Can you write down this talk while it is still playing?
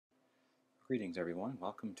Greetings everyone,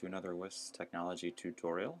 welcome to another WIS technology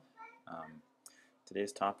tutorial.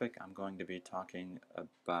 Today's topic I'm going to be talking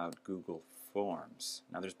about Google Forms.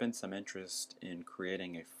 Now there's been some interest in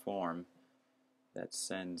creating a form that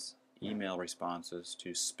sends email responses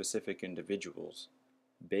to specific individuals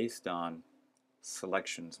based on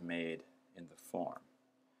selections made in the form.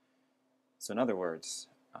 So in other words,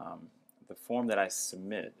 the form that I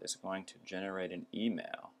submit is going to generate an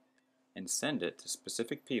email and send it to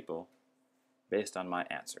specific people based on my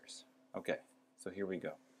answers. Okay, so here we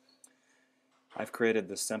go. I've created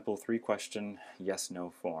this simple 3-question yes-no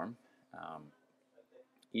form.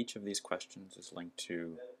 Each of these questions is linked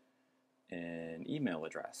to an email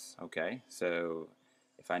address. Okay, so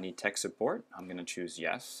if I need tech support, I'm going to choose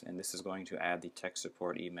yes, and this is going to add the tech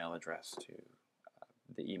support email address to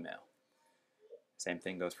the email. Same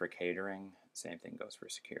thing goes for catering, same thing goes for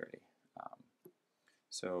security.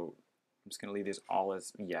 So I'm just going to leave these all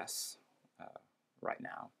as yes right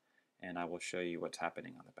now, and I will show you what's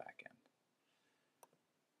happening on the back end.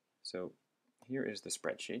 So here is the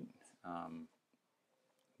spreadsheet.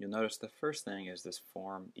 You'll notice the first thing is this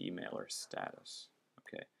form emailer status.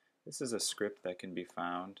 Okay, this is a script that can be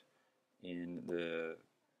found in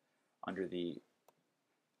under the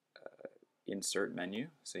insert menu.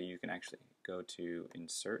 So you can actually go to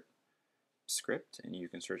insert script and you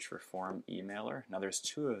can search for form emailer. Now there's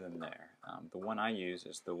 2 of them there. The one I use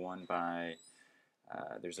is the one by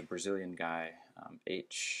there's a Brazilian guy,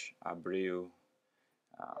 H. Abreu.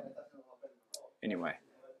 Anyway,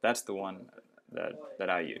 that's the one that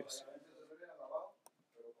I use.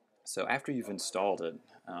 So after you've installed it,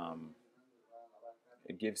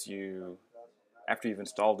 it gives you, after you've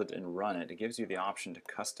installed it and run it, it gives you the option to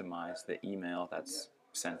customize the email that's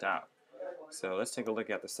sent out. So let's take a look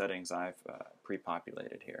at the settings I've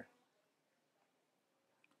pre-populated here.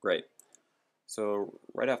 Great. So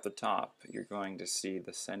right off the top, you're going to see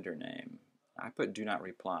the sender name. I put do not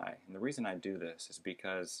reply, and the reason I do this is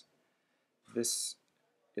because this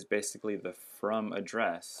is basically the from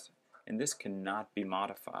address, and this cannot be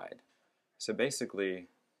modified. So basically,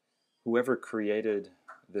 whoever created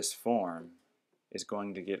this form is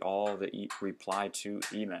going to get all the reply to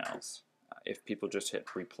emails if people just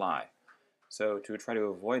hit reply. So to try to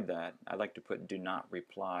avoid that, I like to put do not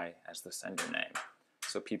reply as the sender name,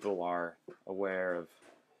 so people are aware of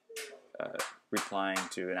replying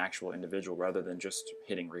to an actual individual rather than just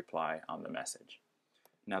hitting reply on the message.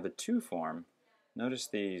 Now the to form, notice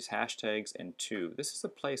these hashtags and to. This is a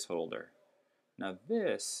placeholder. Now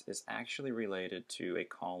this is actually related to a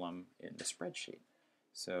column in the spreadsheet.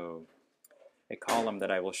 So a column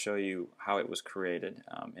that I will show you how it was created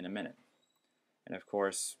in a minute. And of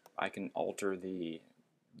course I can alter the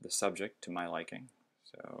subject to my liking.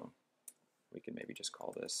 So we can maybe just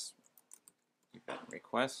call this event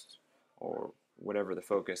request or whatever the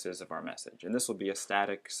focus is of our message. And this will be a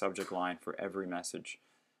static subject line for every message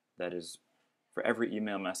that is, for every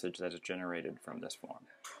email message that is generated from this form.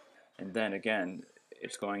 And then again,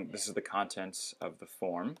 this is the contents of the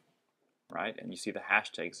form, right? And you see the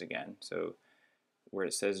hashtags again. So where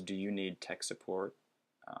it says, do you need tech support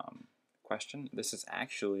question, this is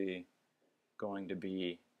actually going to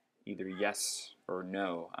be either yes or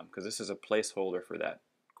no, because this is a placeholder for that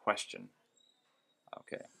question.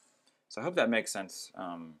 Okay, so I hope that makes sense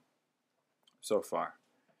so far.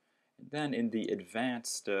 And then in the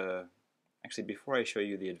advanced, actually before I show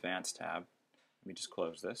you the advanced tab, let me just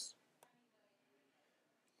close this.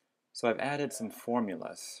 So I've added some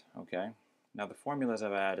formulas, okay? Now the formulas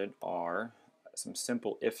I've added are some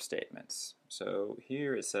simple if statements. So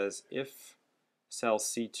here it says if cell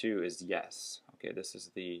C2 is yes, okay, this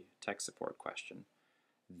is the tech support question,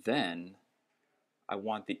 then I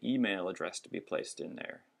want the email address to be placed in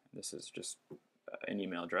there. This is just an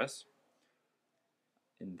email address.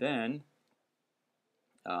 And then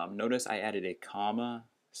notice I added a comma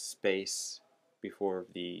space before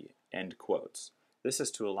the end quotes. This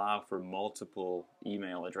is to allow for multiple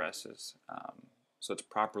email addresses, so it's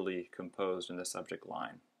properly composed in the subject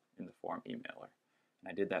line in the form emailer. And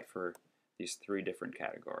I did that for these 3 different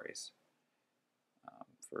categories,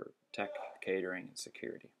 for tech, catering, and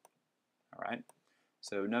security. All right.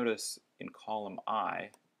 So notice in column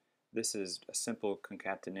I, this is a simple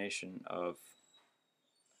concatenation of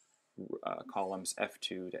columns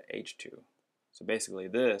F2 to H2. So basically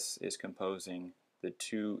this is composing the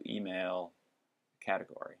to email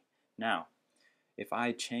category. Now, if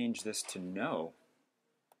I change this to no,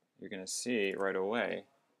 you're going to see right away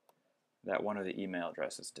that one of the email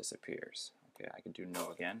addresses disappears. Okay, I can do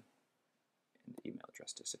no again, and the email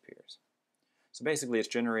address disappears. So basically it's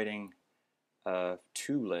generating a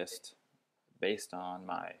to list based on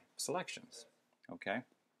my selections. Okay?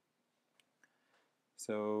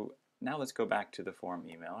 So now let's go back to the form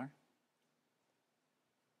emailer.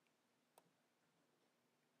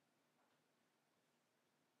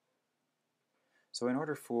 So in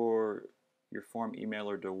order for your form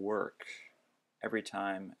emailer to work every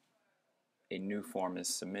time a new form is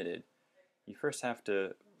submitted, you first have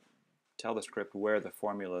to tell the script where the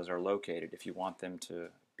formulas are located if you want them to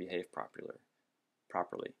behave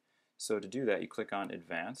properly. So to do that, you click on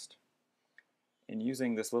Advanced, and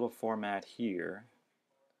using this little format here,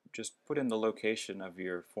 just put in the location of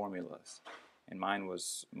your formulas. And mine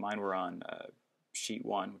were on sheet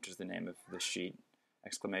 1, which is the name of the sheet,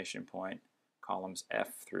 exclamation point, columns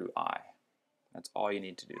F through I. That's all you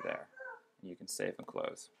need to do there. You can save and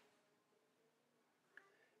close.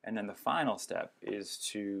 And then the final step is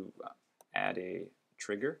to add a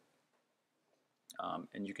trigger,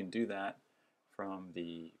 and you can do that from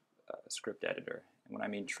the script editor. And when I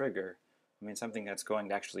mean trigger, I mean something that's going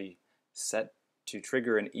to actually set to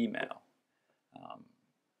trigger an email.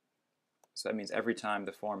 So that means every time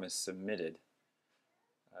the form is submitted,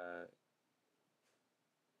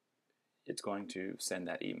 it's going to send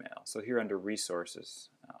that email. So here under Resources,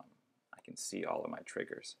 I can see all of my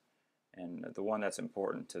triggers. And the one that's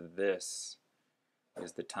important to this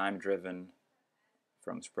is the time-driven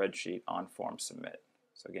from spreadsheet on form submit.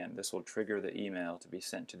 So again, this will trigger the email to be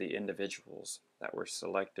sent to the individuals that were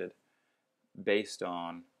selected based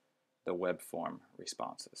on the web form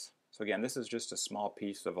responses. So again, this is just a small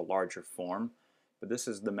piece of a larger form, but this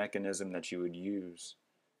is the mechanism that you would use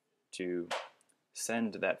to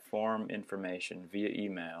send that form information via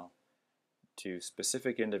email to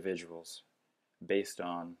specific individuals based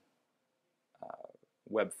on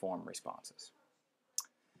web form responses.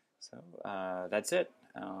 So that's it.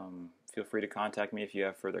 Feel free to contact me if you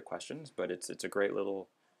have further questions, but it's a great little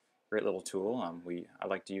tool. I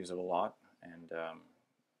like to use it a lot, and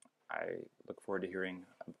I look forward to hearing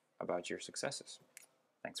about your successes.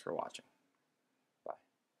 Thanks for watching.